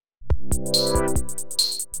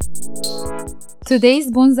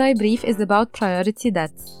Today's Bonsai Brief is about priority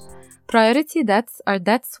debts. Priority debts are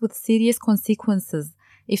debts with serious consequences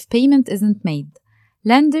if payment isn't made.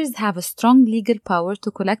 Lenders have a strong legal power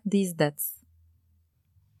to collect these debts.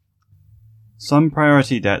 Some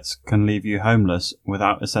priority debts can leave you homeless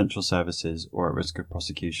without essential services or at risk of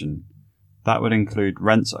prosecution. That would include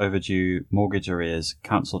rents overdue, mortgage arrears,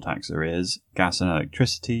 council tax arrears, gas and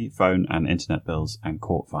electricity, phone and internet bills, and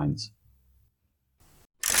court fines.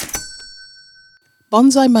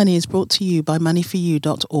 Bonsai Money is brought to you by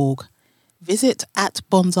moneyforyou.org. Visit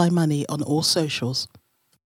 @BonsaiMoney on all socials.